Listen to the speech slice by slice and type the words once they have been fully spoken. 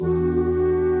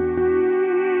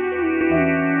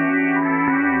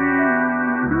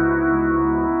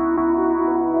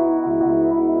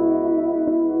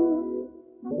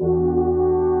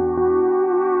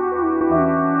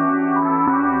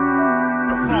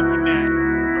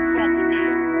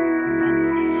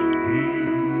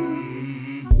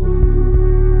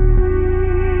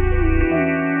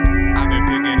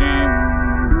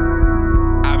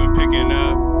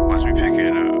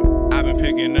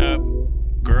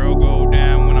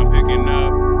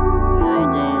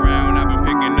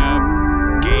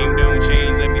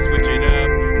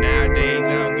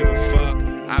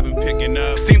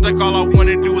Seems like all I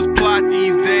wanna do is plot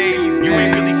these days. You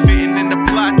ain't really fitting in the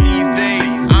plot these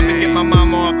days. I'ma get my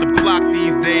mama off the block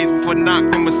these days. Before knock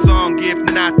from a song, if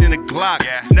not then a Glock.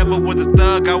 Never was a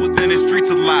thug, I was in the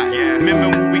streets a lot. Remember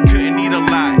when we couldn't eat a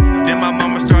lot. Then my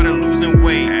mama started losing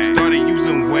weight. Started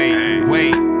using weight.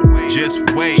 Just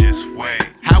wait.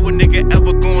 How a nigga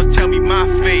ever gonna tell me my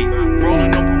fate?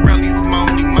 Rolling on Pirellis is my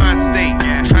only mind state.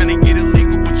 Trying to get it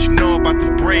legal, but you know about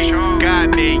the breaks.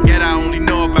 God made, yet I only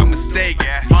know about mistake.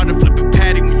 Hard to flip a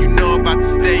patty when you know about the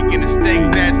steak. And the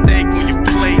steak's at stake on your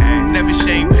plate. Never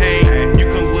shame pain. You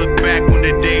can look back on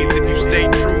the days if you stay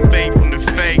true, fake from the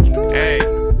fake. Hey,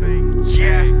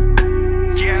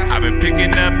 I've been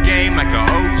picking up game like a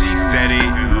OG said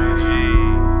it.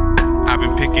 I've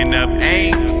been picking up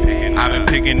Aint. I've been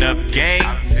picking up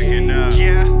games. You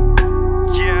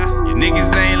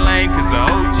niggas ain't lame cause the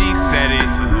OG said it.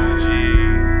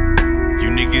 You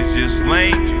niggas just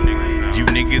lame. You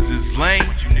niggas is lame.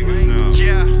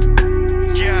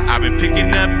 I've been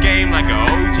picking up game like a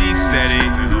OG said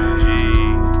it.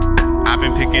 I've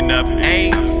been picking up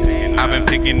aims. I've been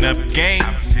picking up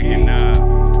games. You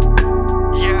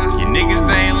niggas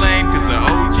ain't lame cause the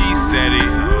OG said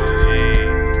it.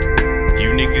 You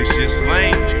niggas just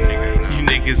lame. You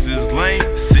niggas is lame.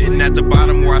 Sitting at the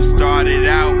bottom where I started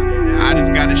out. I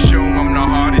just gotta show 'em I'm the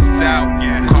hardest out.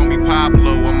 Call me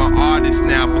Pablo, I'm an artist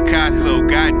now. Picasso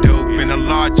got dope in a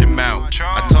large amount.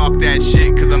 I talk that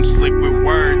shit cause I'm slick with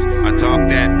words. I talk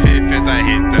that piff as I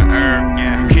hit the herb.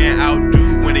 You can't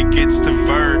outdo when it gets to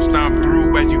verbs. Stomp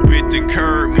through as you bit the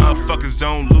curb. Motherfuckers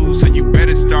don't lose, so you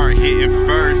better start hitting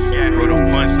first. Wrote a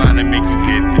punchline to make you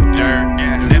hit the dirt.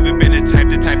 Never been the type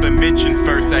to mention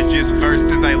first. I just verse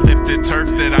as I lift the turf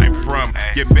that I'm from.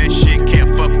 Your best shit can't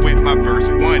fuck with my verse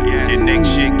one. Your next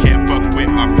shit can't fuck with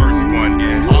my first one.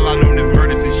 All I know is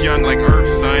murder since young like Earth,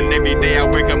 son. Every day I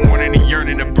wake up morning and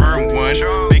yearning to burn one.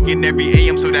 Baking every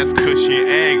AM, so that's cushion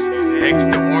eggs.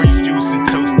 Extra orange juice and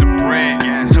toasted bread.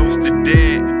 Toasted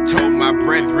dead. Told my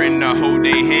brethren to hold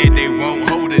their head, they won't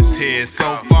hold us here. So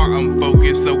far I'm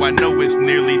focused, so I know it's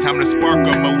nearly time to spark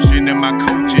emotion in my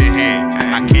culture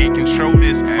head. I can't control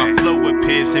this, my flow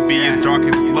appears to be as dark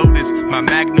as Lotus. My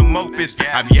magnum opus,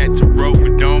 I've yet to roll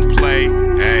but don't play.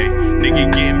 Hey, nigga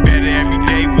getting better every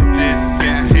day with this.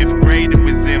 Since 10th grade it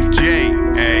was MJ.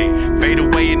 Hey, fade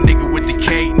away a nigga with the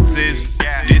cadences.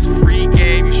 This free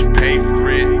game, you should pay for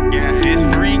it. This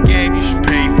free game, you should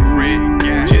pay for it.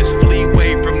 Just flee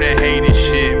away from the hated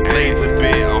shit. Blaze a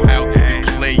bit, oh how could you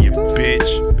play your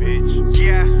bitch?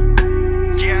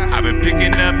 I've been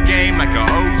picking up game like a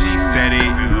OG said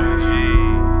it.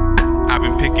 I've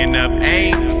been picking up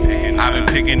aims. I've been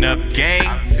picking up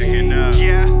games. You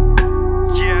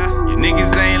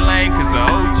niggas ain't lame cause the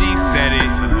OG said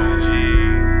it.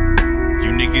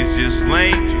 You niggas just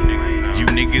lame. You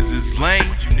niggas is lame.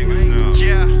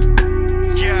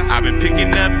 I've been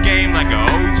picking up game like a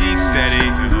OG said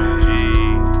it.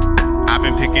 I've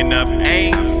been picking up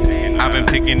aims. I've been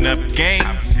picking up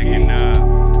games. You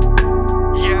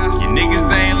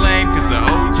niggas ain't lame cause the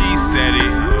OG said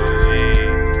it.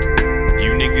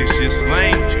 You niggas just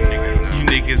lame. You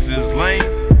niggas is lame.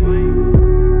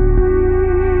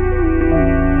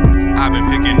 I've been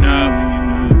picking up.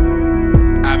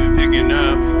 I've been picking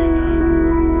up.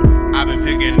 I've been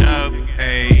picking up.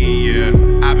 Ayy, yeah.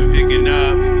 I've been picking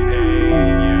up. Ayy,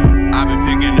 yeah. I've been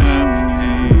picking up.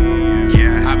 Ayy,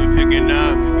 yeah. I've been picking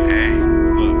up.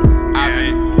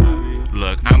 Ayy,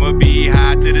 look, I'ma be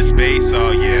high to the space,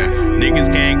 oh yeah. Niggas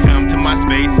can't come to my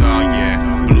space, oh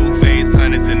yeah. Blue face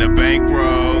hunters in the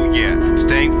bankroll, yeah.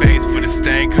 Stank face for the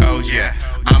stank hoes, yeah.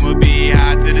 I'ma be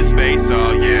high to the space,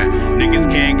 oh yeah. Niggas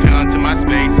can't come to my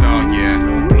space, oh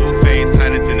yeah. Blue face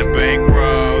hunters in the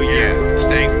bankroll, yeah.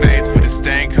 Stank face for the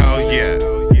stank hoes, yeah.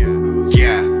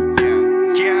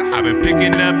 I've been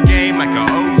picking up game like a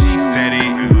OG said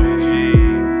it.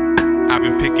 I've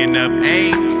been picking up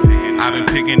aims. I've been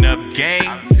picking up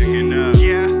games. You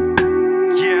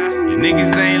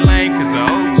niggas ain't